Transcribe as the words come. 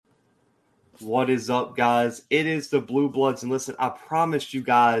What is up, guys? It is the Blue Bloods. And listen, I promised you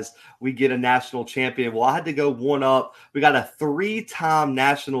guys we get a national champion. Well, I had to go one up. We got a 3-time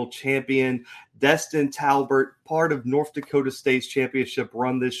national champion, Destin Talbert, part of North Dakota State's championship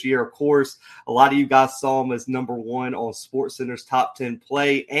run this year. Of course, a lot of you guys saw him as number 1 on SportsCenter's Top 10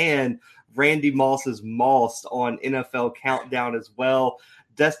 Play and Randy Moss's Moss on NFL Countdown as well.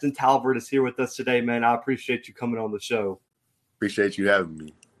 Destin Talbert is here with us today, man. I appreciate you coming on the show. Appreciate you having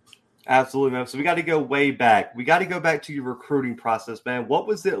me. Absolutely, man. So we got to go way back. We got to go back to your recruiting process, man. What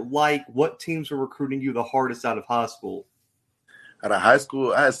was it like? What teams were recruiting you the hardest out of high school? Out of high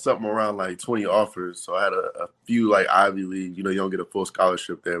school, I had something around like 20 offers. So I had a few like Ivy League. You don't get a full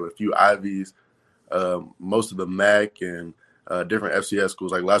scholarship there, but a few Ivies, most of the MAC and different FCS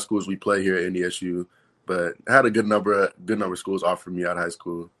schools, like a lot of schools we play here at NDSU. But I had a good number of schools offer me out of high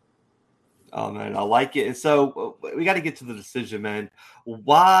school. Oh, man, I like it. And so we got to get to the decision, man.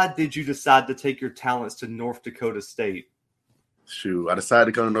 Why did you decide to take your talents to North Dakota State? Shoot, I decided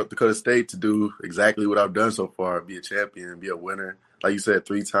to come to North Dakota State to do exactly what I've done so far, be a champion, be a winner. Like you said,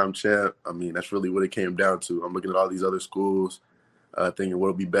 3-time champ. I mean, that's really what it came down to. I'm looking at all these other schools, thinking what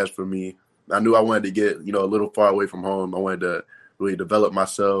would be best for me. I knew I wanted to get, a little far away from home. I wanted to really develop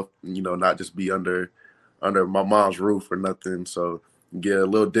myself, not just be under my mom's roof or nothing. So get a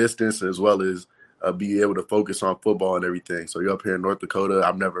little distance as well as be able to focus on football and everything. So you're up here in North Dakota.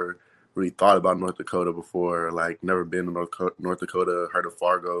 I've never really thought about North Dakota before, like never been to North Dakota, heard of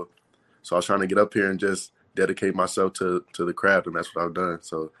Fargo. So I was trying to get up here and just dedicate myself to the craft, and that's what I've done.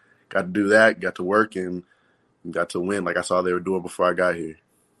 So got to do that, got to work, and got to win like I saw they were doing before I got here.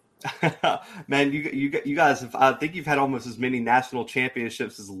 Man, you guys have, I think you've had almost as many national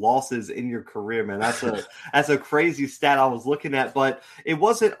championships as losses in your career, man. That's a crazy stat I was looking at, but it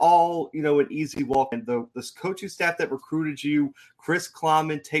wasn't all, an easy walk. And this coaching staff that recruited you, Chris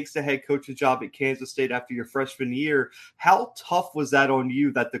Kleiman takes the head coaching job at Kansas State after your freshman year. How tough was that on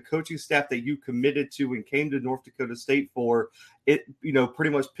you that the coaching staff that you committed to and came to North Dakota State for it, pretty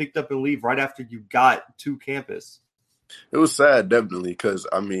much picked up and leave right after you got to campus? It was sad, definitely, because,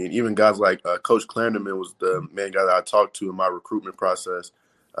 even guys like Coach Clarendon was the main guy that I talked to in my recruitment process,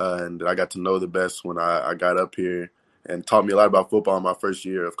 and I got to know the best when I got up here and taught me a lot about football in my first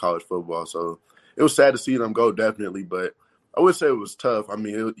year of college football. So it was sad to see them go, definitely, but I would say it was tough.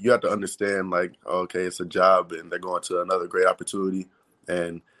 You have to understand, okay, it's a job, and they're going to another great opportunity,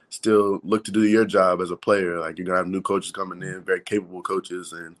 and still look to do your job as a player. Like, you're going to have new coaches coming in, very capable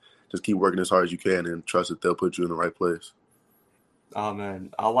coaches, and just keep working as hard as you can and trust that they'll put you in the right place. Oh,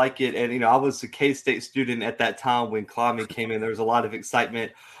 man, I like it. And, I was a K-State student at that time when Kleiman came in. There was a lot of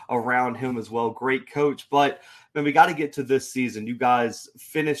excitement around him as well. Great coach. But, man, we got to get to this season. You guys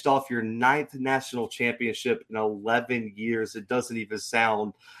finished off your 9th national championship in 11 years. It doesn't even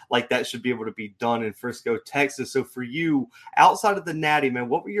sound like that should be able to be done in Frisco, Texas. So for you, outside of the Natty, man,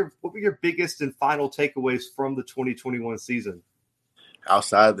 what were your biggest and final takeaways from the 2021 season?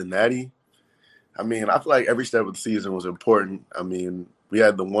 Outside the Natty, I feel like every step of the season was important. We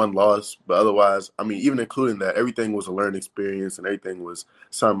had the one loss, but otherwise, even including that, everything was a learning experience and everything was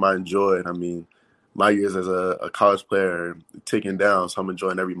something I enjoyed. My years as a college player ticking down, so I'm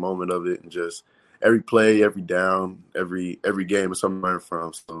enjoying every moment of it and just every play, every down, every game is something I learned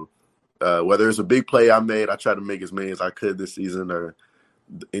from. So whether it's a big play I made, I tried to make as many as I could this season, or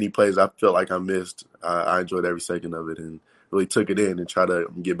any plays I felt like I missed, I enjoyed every second of it and really took it in and try to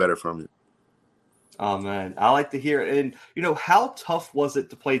get better from it. Oh, man, I like to hear it. And, how tough was it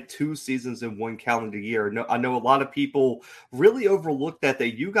to play 2 seasons in one calendar year? I know a lot of people really overlooked that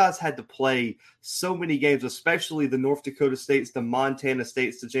you guys had to play so many games, especially the North Dakota States, the Montana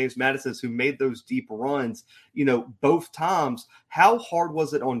States, the James Madisons, who made those deep runs, both times. How hard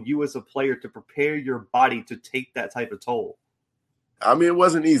was it on you as a player to prepare your body to take that type of toll? It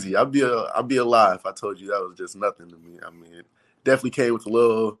wasn't easy. I'd be a lie if I told you that was just nothing to me. It definitely came with a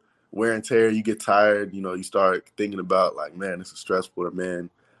little wear and tear. You get tired. You start thinking about, like, man, this is stressful. Or, man,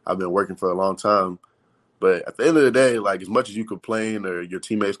 I've been working for a long time. But at the end of the day, like, as much as you complain or your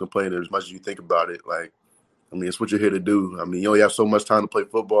teammates complain, or as much as you think about it, like, it's what you're here to do. You only have so much time to play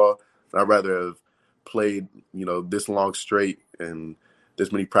football. And I'd rather have played, this long straight and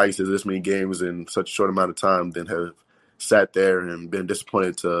this many practices, this many games in such a short amount of time than have sat there and been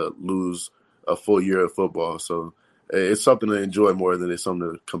disappointed to lose a full year of football. So it's something to enjoy more than it's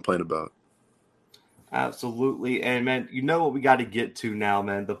something to complain about. Absolutely. And, man, what we got to get to now,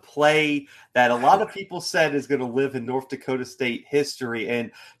 man, the play that a lot of people said is going to live in North Dakota State history. And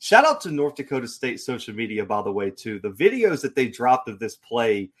shout out to North Dakota State social media, by the way, too. The videos that they dropped of this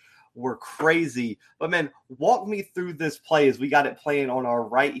play were crazy. But man, walk me through this play as we got it playing on our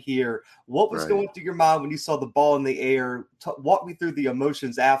right here. What was Right. going through your mind when you saw the ball in the air? Walk me through the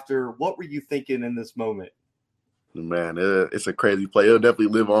emotions after. What were you thinking in this moment? Man, it's a crazy play. It'll definitely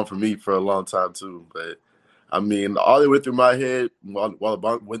live on for me for a long time too. But I mean, all that went through my head while the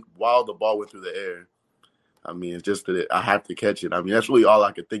ball went through the air. I mean, it's just that I have to catch it. I mean, that's really all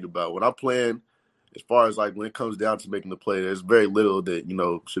I could think about when I'm playing. As far as like when it comes down to making the play, there's very little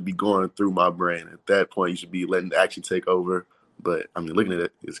that should be going through my brain. At that point, you should be letting the action take over. But I mean, looking at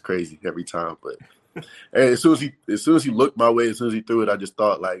it, it's crazy every time. But and as soon as he looked my way, as soon as he threw it, I just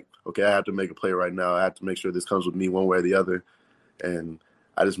thought like, okay, I have to make a play right now. I have to make sure this comes with me one way or the other. And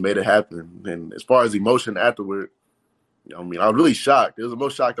I just made it happen. And as far as emotion afterward, I mean, I was really shocked. It was the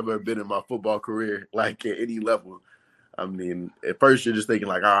most shocked I've ever been in my football career, like at any level. I mean, at first you're just thinking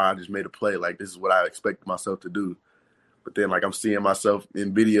like, I just made a play. Like this is what I expected myself to do. But then like I'm seeing myself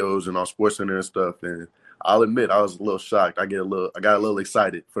in videos and on SportsCenter and stuff, and I'll admit I was a little shocked. I got a little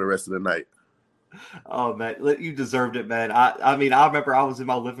excited for the rest of the night. Oh man, you deserved it, man. I mean, I remember I was in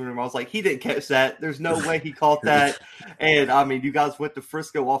my living room. I was like, he didn't catch that. There's no way he caught that. And I mean, you guys went to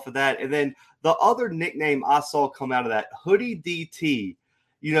Frisco off of that. And then the other nickname I saw come out of that, Hoodie DT.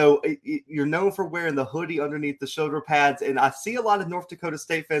 You're known for wearing the hoodie underneath the shoulder pads. And I see a lot of North Dakota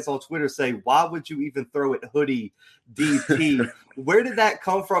State fans on Twitter say, why would you even throw it Hoodie DT? Where did that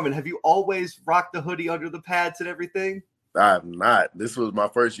come from? And have you always rocked the hoodie under the pads and everything? I have not. This was my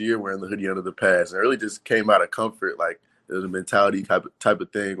first year wearing the hoodie under the pads. And it really just came out of comfort. Like it was a mentality type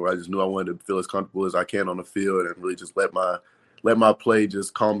of thing where I just knew I wanted to feel as comfortable as I can on the field and really just let my play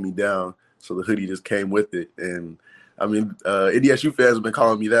just calm me down. So the hoodie just came with it. And I mean, NDSU fans have been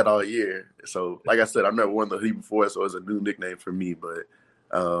calling me that all year. So like I said, I've never worn the hoodie before, so it's a new nickname for me. But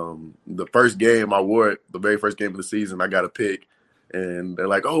the first game I wore it, the very first game of the season, I got a pick. And they're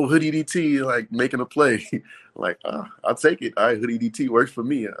like, oh, Hoodie DT, like making a play. Like, I'll take it. All right, Hoodie DT works for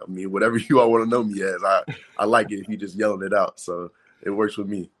me. I mean, whatever you all want to know me as, I like it if you just yelling it out. So it works for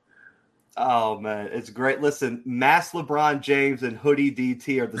me. Oh man, it's great. Listen, Mass LeBron James and Hoodie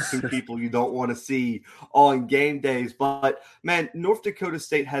DT are the two people you don't want to see on game days. But man, North Dakota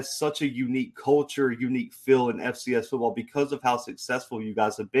State has such a unique culture, unique feel in FCS football because of how successful you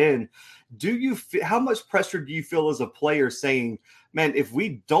guys have been. How much pressure do you feel as a player saying, man, if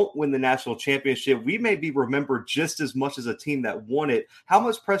we don't win the national championship, we may be remembered just as much as a team that won it? How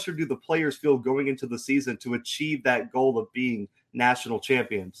much pressure do the players feel going into the season to achieve that goal of being national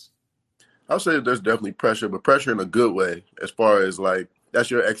champions? I'll say that there's definitely pressure, but pressure in a good way, as far as like that's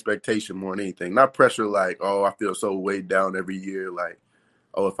your expectation more than anything. Not pressure like, oh, I feel so weighed down every year, like,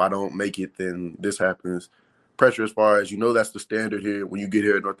 oh, if I don't make it, then this happens. Pressure as far as that's the standard here when you get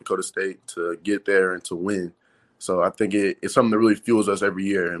here at North Dakota State to get there and to win. So I think it's something that really fuels us every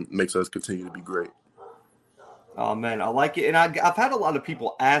year and makes us continue to be great. Oh man, I like it. And I've had a lot of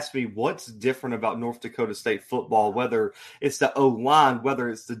people ask me what's different about North Dakota State football, whether it's the O-line, whether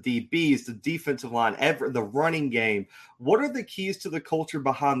it's the DBs, the defensive line, the running game. What are the keys to the culture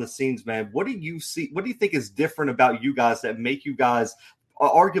behind the scenes, man? What do you see? What do you think is different about you guys that make you guys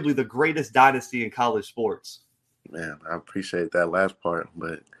arguably the greatest dynasty in college sports? Man, I appreciate that last part,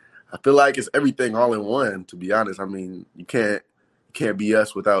 but I feel like it's everything all in one, to be honest. I mean, you can't be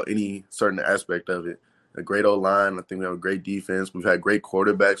us without any certain aspect of it. A great O-line. I think we have a great defense. We've had great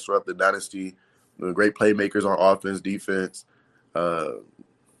quarterbacks throughout the dynasty. Great playmakers on offense, defense.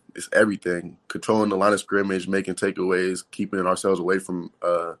 It's everything. Controlling the line of scrimmage, making takeaways, keeping ourselves away from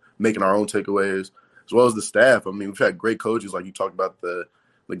making our own takeaways, as well as the staff. I mean, we've had great coaches, like you talked about the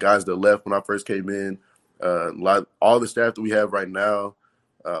guys that left when I first came in. All the staff that we have right now,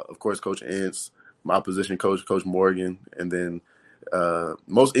 of course, Coach Entz, my position coach, Coach Morgan, and then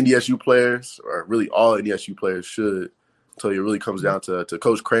most NDSU players, or really all NDSU players, should. So it really comes down to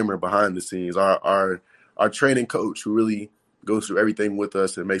Coach Kramer behind the scenes, our training coach who really goes through everything with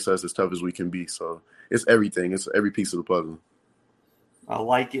us and makes us as tough as we can be. So it's everything. It's every piece of the puzzle. I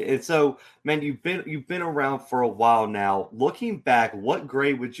like it. And so, man, you've been around for a while now. Looking back, what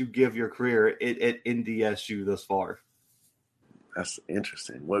grade would you give your career at NDSU thus far? That's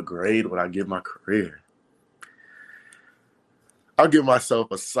interesting. What grade would I give my career? I'll give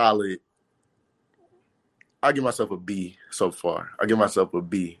myself a B so far. I'll give myself a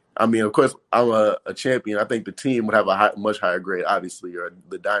B. I mean, of course, I'm a champion. I think the team would have a much higher grade, obviously, or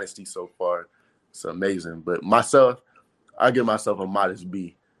the dynasty so far. It's amazing. But myself, I give myself a modest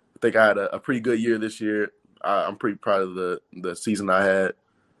B. I think I had a pretty good year this year. I'm pretty proud of the season I had,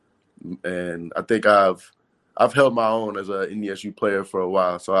 and I think I've held my own as an NDSU player for a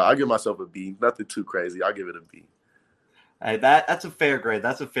while. So I give myself a B. Nothing too crazy. I'll give it a B. Hey, that's a fair grade.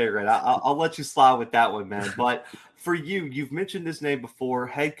 That's a fair grade. I'll let you slide with that one, man. But for you, you've mentioned his name before,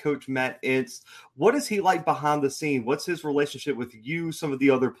 head coach Matt Ince. What is he like behind the scene? What's his relationship with you, some of the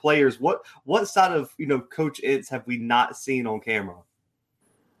other players? What side of Coach Ince have we not seen on camera?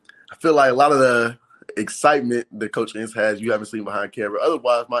 I feel like a lot of the excitement that Coach Ince has, you haven't seen behind camera.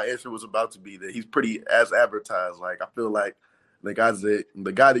 Otherwise, my answer was about to be that he's pretty as advertised. Like I feel like the guy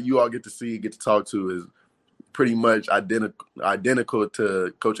that you all get to see, get to talk to, is pretty much identical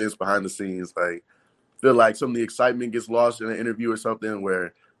to Coach Ince behind the scenes. Like I feel like some of the excitement gets lost in an interview or something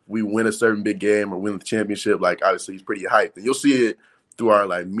where we win a certain big game or win the championship. Like obviously he's pretty hyped, and you'll see it through our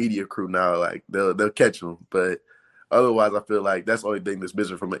like media crew now. Like they'll catch him, but otherwise, I feel like that's the only thing that's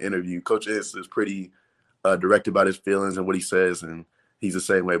missing from an interview. Coach is pretty direct about his feelings and what he says, and he's the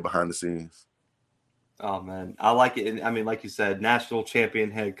same way behind the scenes. Oh man, I like it. And I mean, like you said, national champion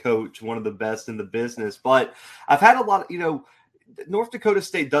head coach, one of the best in the business. But I've had a lot, North Dakota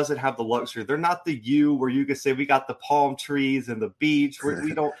State doesn't have the luxury. They're not the U where you can say we got the palm trees and the beach.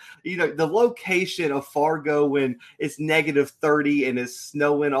 We don't, the location of Fargo when it's -30 and it's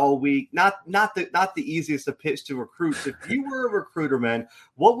snowing all week. Not the easiest to pitch to recruits. If you were a recruiter, man,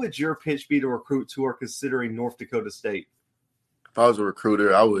 what would your pitch be to recruits who are considering North Dakota State? If I was a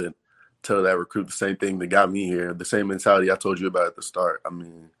recruiter, I would tell that recruit the same thing that got me here, the same mentality I told you about at the start. I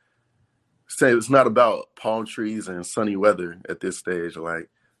mean, say it's not about palm trees and sunny weather at this stage. Like,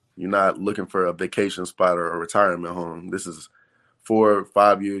 you're not looking for a vacation spot or a retirement home. This is 4 or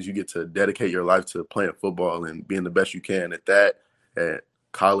 5 years you get to dedicate your life to playing football and being the best you can at that, at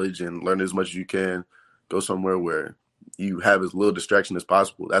college, and learn as much as you can. Go somewhere where you have as little distraction as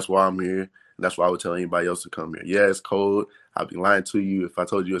possible. That's why I'm here, and that's why I would tell anybody else to come here. Yeah, it's cold. I'd be lying to you if I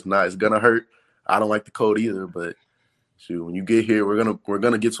told you it's not. It's gonna hurt. I don't like the cold either, but shoot, when you get here, we're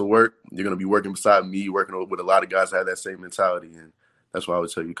gonna get to work. You're gonna be working beside me, working with a lot of guys that have that same mentality, and that's why I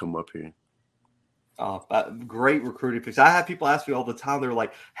would tell you come up here. Great recruiting picks. I have people ask me all the time. They're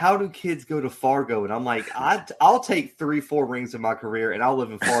like, "How do kids go to Fargo?" And I'm like, "I'll take 3-4 rings in my career, and I'll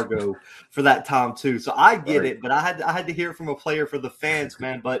live in Fargo for that time too." So I get it, but I had to hear it from a player for the fans,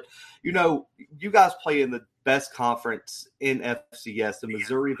 man. But you guys play in the best conference in FCS, the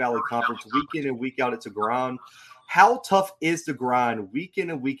Missouri Valley Conference, week in and week out. It's a grind. How tough is the grind week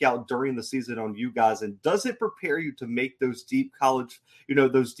in and week out during the season on you guys? And does it prepare you to make those deep college,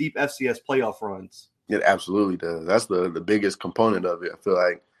 those deep FCS playoff runs? It absolutely does. That's the biggest component of it. I feel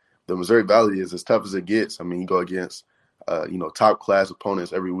like the Missouri Valley is as tough as it gets. I mean, you go against, top class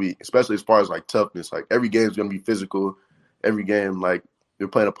opponents every week, especially as far as like toughness. Like every game is going to be physical. Every game, like you're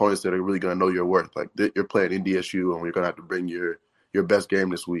playing opponents that are really going to know your worth. Like you're playing NDSU, and you're going to have to bring your best game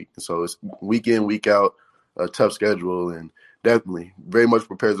this week. And so it's week in, week out, a tough schedule, and definitely very much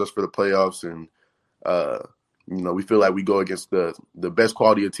prepares us for the playoffs. And we feel like we go against the best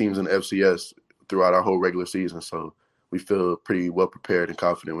quality of teams in the FCS throughout our whole regular season. So we feel pretty well prepared and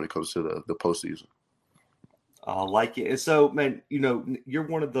confident when it comes to the postseason. I like it. And so, man, you're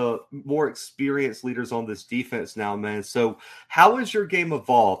one of the more experienced leaders on this defense now, man. So how has your game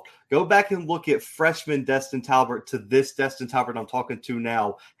evolved? Go back and look at freshman Destin Talbert to this Destin Talbert I'm talking to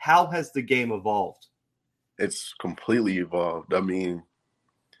now. How has the game evolved? It's completely evolved. I mean,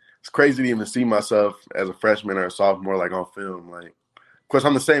 it's crazy to even see myself as a freshman or a sophomore, like on film. Like, of course,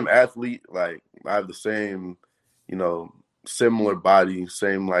 I'm the same athlete. Like, I have the same, similar body,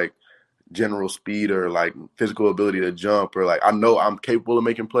 same like general speed or like physical ability to jump, or like I know I'm capable of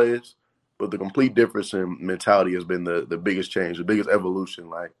making plays. But the complete difference in mentality has been the biggest change, the biggest evolution.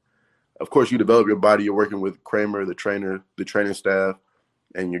 Like, of course, you develop your body. You're working with Kramer, the trainer, the training staff,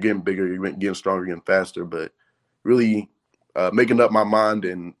 and you're getting bigger, you're getting stronger, getting faster. But really making up my mind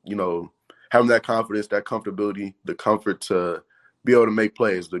and, having that confidence, that comfortability, the comfort to be able to make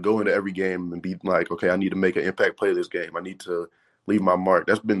plays, to go into every game and be like, okay, I need to make an impact play this game. I need to leave my mark.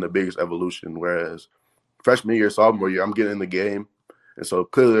 That's been the biggest evolution. Whereas freshman year, sophomore year, I'm getting in the game. And so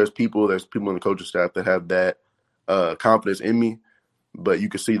clearly there's people in the coaching staff that have that confidence in me, but you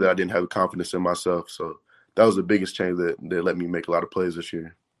can see that I didn't have the confidence in myself. So that was the biggest change that let me make a lot of plays this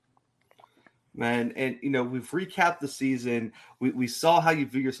year. Man, and we've recapped the season. We saw how you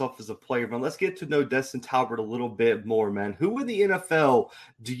view yourself as a player, man. Let's get to know Destin Talbert a little bit more, man. Who in the NFL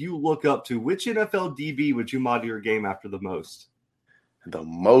do you look up to? Which NFL DB would you model your game after the most? The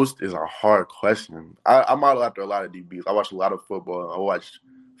most is a hard question. I model after a lot of DBs. I watch a lot of football. I watch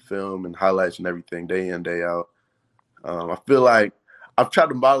film and highlights and everything day in, day out. I feel like I've tried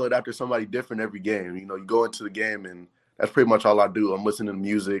to model it after somebody different every game. You go into the game and that's pretty much all I do. I'm listening to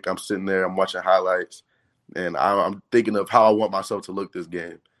music. I'm sitting there. I'm watching highlights. And I'm thinking of how I want myself to look this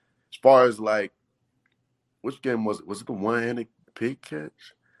game. As far as, like, which game was it? Was it the one-handed pig catch?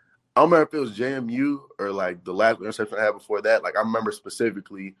 I don't remember if it was JMU or like the last interception I had before that. Like I remember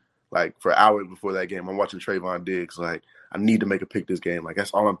specifically, like for hours before that game, I'm watching Trayvon Diggs. Like I need to make a pick this game. Like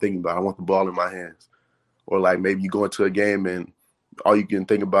that's all I'm thinking about. I want the ball in my hands. Or like maybe you go into a game and all you can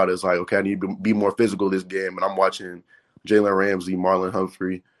think about is like, okay, I need to be more physical this game. And I'm watching Jalen Ramsey, Marlon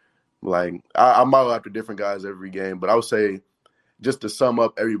Humphrey. Like I model after different guys every game, but I would say just to sum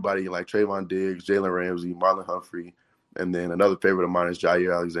up everybody, like Trayvon Diggs, Jalen Ramsey, Marlon Humphrey, and then another favorite of mine is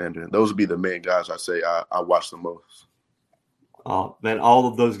Jair Alexander. Those would be the main guys I say I watch the most. Oh man, all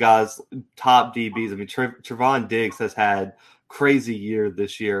of those guys, top DBs. I mean, Trevon Diggs has had crazy year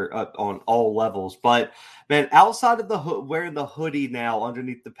this year on all levels. But man, outside of the wearing the hoodie now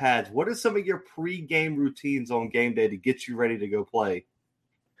underneath the pads, what are some of your pre-game routines on game day to get you ready to go play?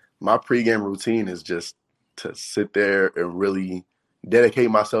 My pregame routine is just to sit there and really dedicate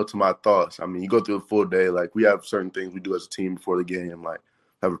myself to my thoughts. I mean, you go through a full day. Like we have certain things we do as a team before the game, like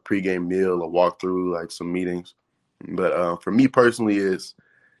have a pregame meal, a walkthrough, like some meetings. But for me personally, it's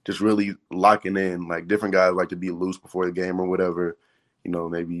just really locking in. Like different guys like to be loose before the game or whatever. You know,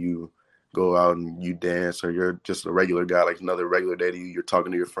 maybe you go out and you dance, or you're just a regular guy, like another regular day to you. You're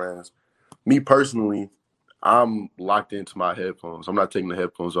talking to your friends. Me personally, I'm locked into my headphones. I'm not taking the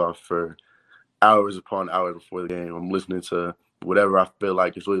headphones off for hours upon hours before the game. I'm listening to whatever I feel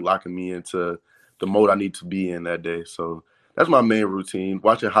like is really locking me into the mode I need to be in that day. So that's my main routine: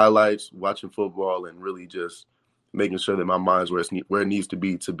 watching highlights, watching football, and really just making sure that my mind's where it needs to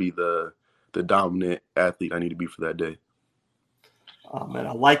be the dominant athlete I need to be for that day. Oh man,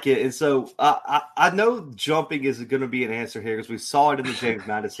 I like it. And so I know jumping is going to be an answer here because we saw it in the James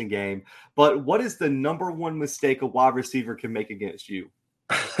Madison game. But what is the number one mistake a wide receiver can make against you?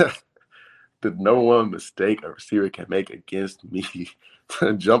 The number one mistake a receiver can make against me,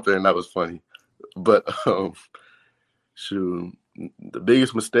 jumping, and that was funny. But shoot, the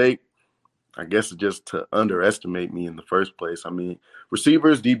biggest mistake, I guess, is just to underestimate me in the first place. I mean,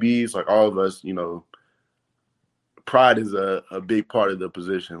 receivers, DBs, like all of us, you know, pride is a big part of the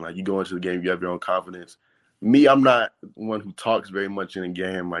position. Like you go into the game, you have your own confidence. Me, I'm not one who talks very much in a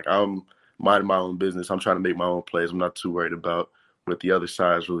game. Like I'm minding my own business. I'm trying to make my own plays. I'm not too worried about what the other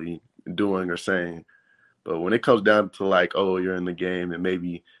side's really doing or saying. But when it comes down to like, oh, you're in the game and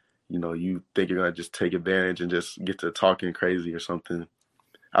maybe, you know, you think you're gonna just take advantage and just get to talking crazy or something,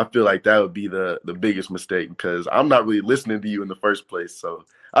 I feel like that would be the biggest mistake because I'm not really listening to you in the first place. So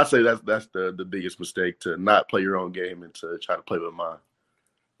I'd say that's the biggest mistake, to not play your own game and to try to play with mine.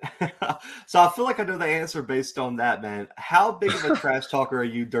 So I feel like I know the answer based on that, man. How big of a trash talker are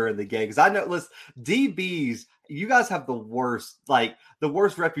you during the game? Because I know, listen, DBs, you guys have the worst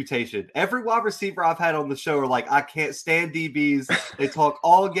reputation. Every wide receiver I've had on the show are like, I can't stand DBs. They talk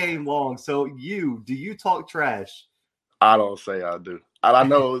all game long. So do you talk trash? I don't say I do. I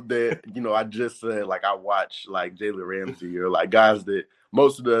know that, you know, I just said, like, I watch, like, Jalen Ramsey or, like, guys that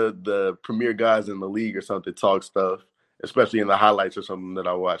most of the premier guys in the league or something talk stuff, especially in the highlights or something that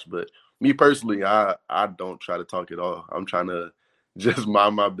I watch. But me personally, I don't try to talk at all. I'm trying to just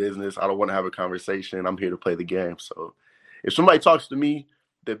mind my business. I don't want to have a conversation. I'm here to play the game. So if somebody talks to me,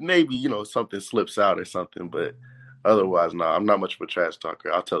 that maybe, you know, something slips out or something. But otherwise, no, I'm not much of a trash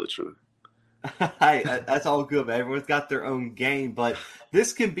talker. I'll tell the truth. Hey, that's all good, man. Everyone's got their own game, but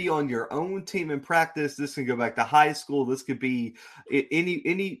this can be on your own team in practice. This can go back to high school. This could be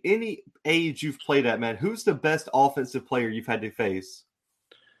any age you've played at, man. Who's the best offensive player you've had to face?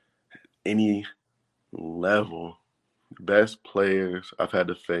 Any level, best players I've had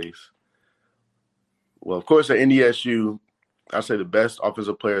to face. Well, of course, at NDSU, I say the best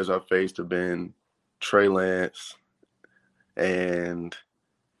offensive players I've faced have been Trey Lance and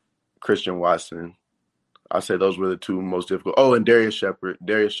Christian Watson. I say those were the two most difficult. Oh, and Darius Shepard.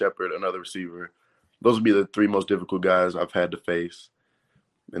 Darius Shepard, another receiver. Those would be the three most difficult guys I've had to face.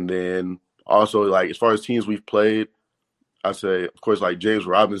 And then also, like, as far as teams we've played, I say, of course, like James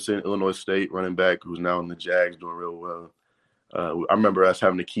Robinson, Illinois State running back, who's now in the Jags, doing real well. I remember us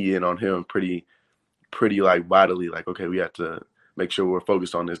having to key in on him pretty like vitally. Like, okay, we have to make sure we're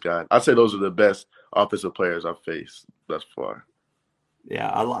focused on this guy. I'd say those are the best offensive players I've faced thus far.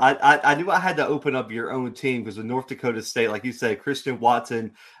 Yeah, I knew I had to open up your own team because with North Dakota State, like you said, Christian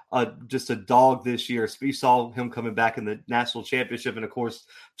Watson, just a dog this year. We saw him coming back in the national championship, and of course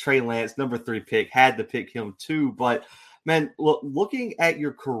Trey Lance, number 3 pick, had to pick him too. But man, looking at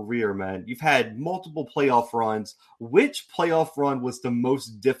your career, man, you've had multiple playoff runs. Which playoff run was the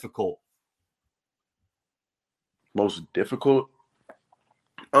most difficult? Most difficult?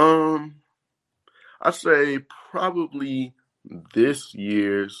 I'd say probably this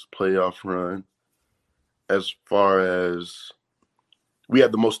year's playoff run. as far as we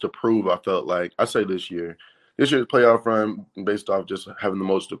had the most to prove, I felt like I say this year. This year's playoff run based off just having the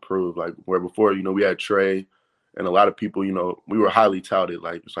most to prove. Like where before, we had Trey and a lot of people, we were highly touted.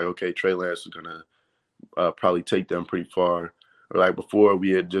 Like it's like, okay, Trey Lance is gonna probably take them pretty far. Or like before,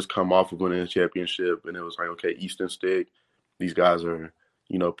 we had just come off of winning a championship, and it was like, okay, Easton Stick, these guys are,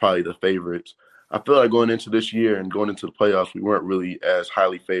 probably the favorites. I feel like going into this year and going into the playoffs, we weren't really as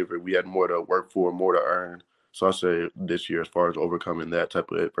highly favored. We had more to work for, more to earn. So I say this year, as far as overcoming that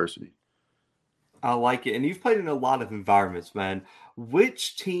type of adversity. I like it. And you've played in a lot of environments, man.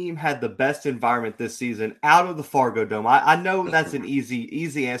 Which team had the best environment this season out of the Fargo Dome? I know that's an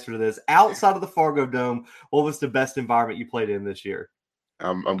easy answer to this. Outside of the Fargo Dome, what was the best environment you played in this year?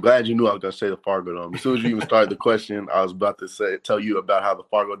 I'm glad you knew I was going to say the Fargo Dome. As soon as you even started the question, I was about to tell you about how the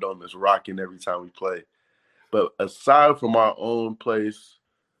Fargo Dome is rocking every time we play. But aside from our own place,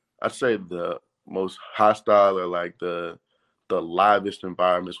 I'd say the most hostile or like the livest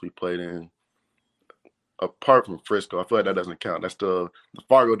environments we played in, apart from Frisco. I feel like that doesn't count. That's still the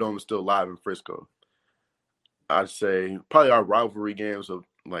Fargo Dome is still live in Frisco. I'd say probably our rivalry games of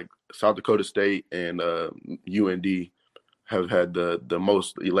like South Dakota State and UND have had the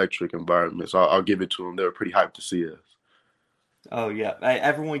most electric environments. I'll give it to them. They were pretty hyped to see us. Oh yeah,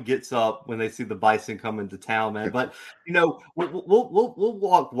 everyone gets up when they see the Bison come into town, man. But we'll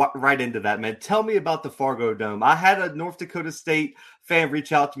walk right into that, man. Tell me about the Fargo Dome. I had a North Dakota State fan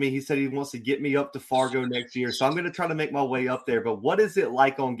reach out to me. He said he wants to get me up to Fargo next year, so I'm going to try to make my way up there. But what is it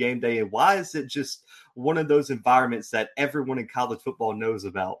like on game day, and why is it just one of those environments that everyone in college football knows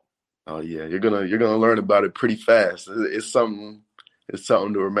about? Oh yeah, you're gonna learn about it pretty fast. It's something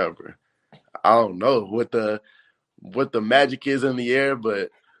to remember. I don't know what the magic is in the air, but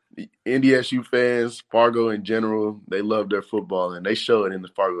the NDSU fans, Fargo in general, they love their football, and they show it in the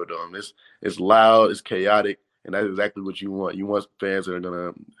Fargo Dome. It's loud, it's chaotic, and that's exactly what you want. You want fans that are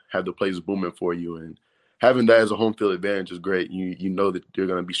gonna have the place booming for you, and having that as a home field advantage is great. You know that you're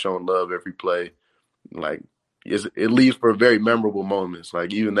gonna be showing love every play. Like it leaves for very memorable moments.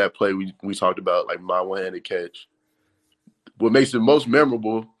 Like even that play we talked about, like my one-handed catch. What makes it most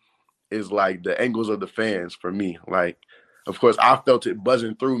memorable is like the angles of the fans for me. Like, of course, I felt it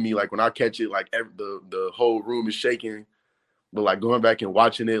buzzing through me. Like when I catch it, like the whole room is shaking. But like going back and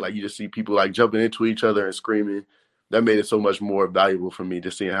watching it, like you just see people like jumping into each other and screaming. That made it so much more valuable for me,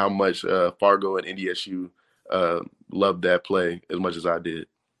 just seeing how much Fargo and NDSU loved that play as much as I did.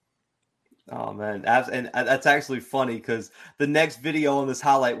 Oh man, and that's actually funny because the next video on this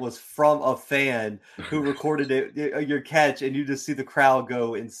highlight was from a fan who recorded your catch, and you just see the crowd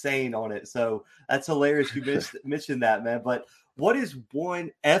go insane on it. So that's hilarious. You mentioned that, man. But what is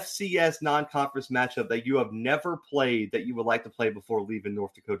one FCS non-conference matchup that you have never played that you would like to play before leaving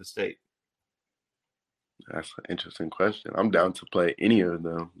North Dakota State? That's an interesting question. I'm down to play any of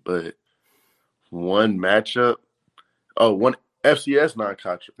them, but one matchup. Oh, one FCS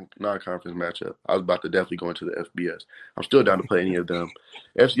non-conference matchup. I was about to definitely go into the FBS. I'm still down to play any of them.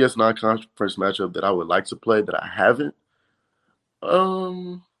 FCS non-conference matchup that I would like to play that I haven't. I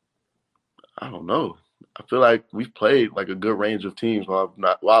don't know. I feel like we've played like a good range of teams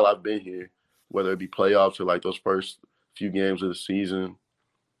while I've been here, whether it be playoffs or like those first few games of the season.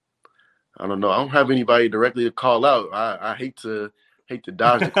 I don't know. I don't have anybody directly to call out. I hate to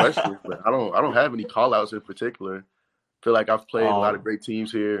dodge the question, but I don't have any call outs in particular. Feel like I've played a lot of great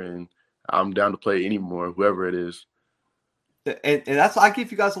teams here, and I'm down to play any more, whoever it is. And that's I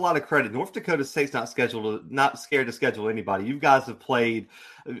give you guys a lot of credit. North Dakota State's not scared to schedule anybody. You guys have played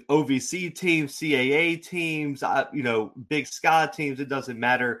OVC teams, CAA teams, Big Sky teams. It doesn't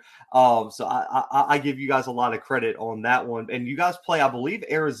matter. So I give you guys a lot of credit on that one. And you guys play, I believe,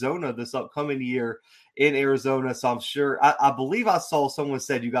 Arizona this upcoming year in Arizona. So I'm sure I believe I saw someone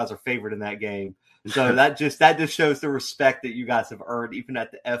said you guys are favored in that game. So that just shows the respect that you guys have earned, even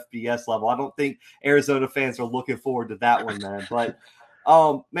at the FBS level. I don't think Arizona fans are looking forward to that one, man. But,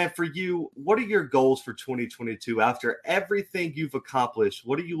 man, for you, what are your goals for 2022? After everything you've accomplished,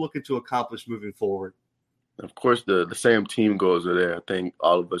 what are you looking to accomplish moving forward? Of course, the same team goals are there. I think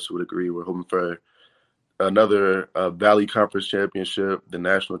all of us would agree. We're hoping for another Valley Conference championship, the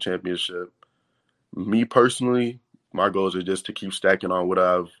national championship. Me personally, my goals are just to keep stacking on what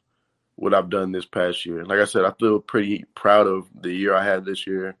I've done this past year. Like I said, I feel pretty proud of the year I had this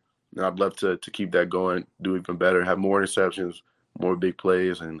year, and I'd love to keep that going, do even better, have more interceptions, more big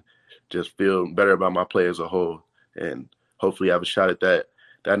plays, and just feel better about my play as a whole, and hopefully have a shot at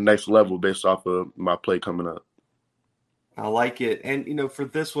that next level based off of my play coming up. I like it. And, for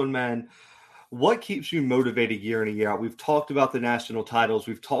this one, man, what keeps you motivated year in and year out? We've talked about the national titles.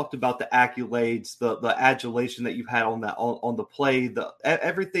 We've talked about the accolades, the adulation that you've had on that on the play, the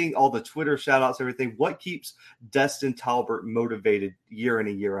everything, all the Twitter shout outs, everything. What keeps Destin Talbert motivated year in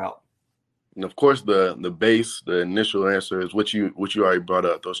and year out? And of course, the base, the initial answer is what you already brought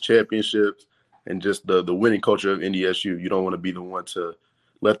up, those championships and just the winning culture of NDSU. You don't want to be the one to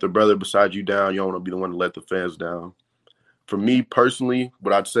let the brother beside you down. You don't want to be the one to let the fans down. For me personally,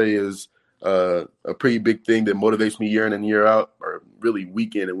 what I'd say is a pretty big thing that motivates me year in and year out, or really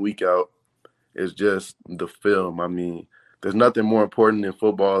week in and week out, is just the film. I mean, there's nothing more important in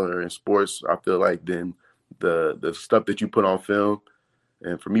football or in sports, I feel like, than the stuff that you put on film.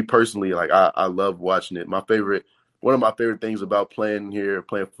 And for me personally, like I love watching it. One of my favorite things about playing here,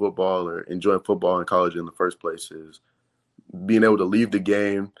 playing football or enjoying football in college in the first place is being able to leave the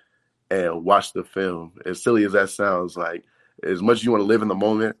game and watch the film. As silly as that sounds, like as much as you want to live in the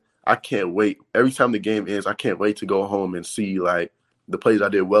moment, I can't wait. Every time the game ends, I can't wait to go home and see like the plays I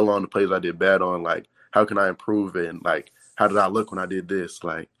did well on, the plays I did bad on, like how can I improve it, and like how did I look when I did this?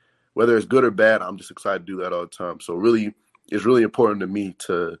 Like whether it's good or bad, I'm just excited to do that all the time. So really, it's really important to me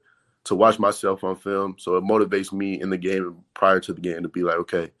to watch myself on film. So it motivates me in the game and prior to the game to be like,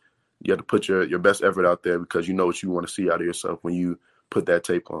 okay, you have to put your best effort out there because you know what you want to see out of yourself when you put that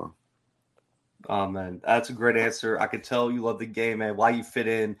tape on. Oh man, that's a great answer. I could tell you love the game, man. Why you fit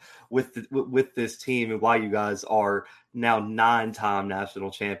in with this team and why you guys are now 9-time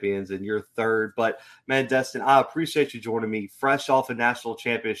national champions and you're third. But man, Destin, I appreciate you joining me fresh off a national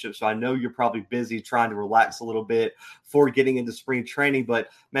championship. So I know you're probably busy trying to relax a little bit before getting into spring training. But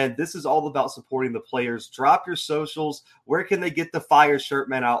man, this is all about supporting the players. Drop your socials. Where can they get the fire shirt,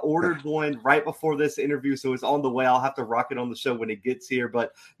 man? I ordered one right before this interview, so it's on the way. I'll have to rock it on the show when it gets here.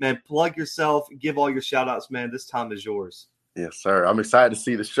 But man, plug yourself, give all your shout outs, man. This time is yours. Yes, sir. I'm excited to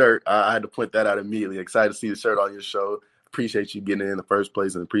see the shirt. I had to point that out immediately. Excited to see the shirt on your show. Appreciate you getting in the first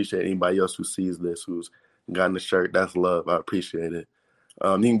place and appreciate anybody else who sees this, who's gotten the shirt. That's love. I appreciate it.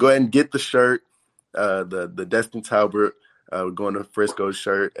 You can go ahead and get the shirt, the Destin Talbert. We're going to Frisco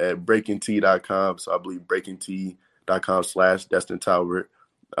shirt at breakingtea.com. So I believe breakingtea.com/Destin Talbert.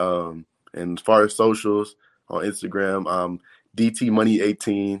 And as far as socials on Instagram, DT Money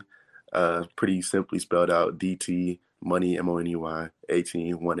 18, pretty simply spelled out DT Money MONEY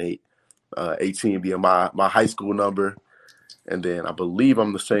 1818. 18 being my high school number, and then I believe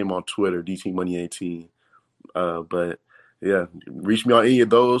I'm the same on Twitter, DT Money 18. But yeah, reach me on any of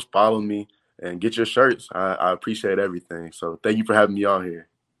those, follow me, and get your shirts. I appreciate everything. So thank you for having me on here.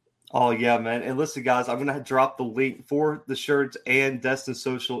 Oh, yeah, man. And listen, guys, I'm going to drop the link for the shirts and Destin's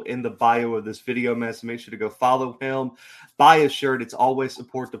social in the bio of this video, man. So make sure to go follow him, buy a shirt. It's always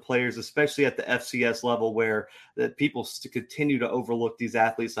support the players, especially at the FCS level where that people continue to overlook these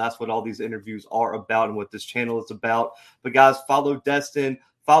athletes. That's what all these interviews are about and what this channel is about. But, guys, follow Destin.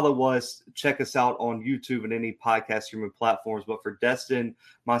 Follow us. Check us out on YouTube and any podcast streaming platforms. But for Destin,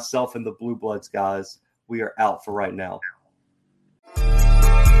 myself, and the Blue Bloods, guys, we are out for right now.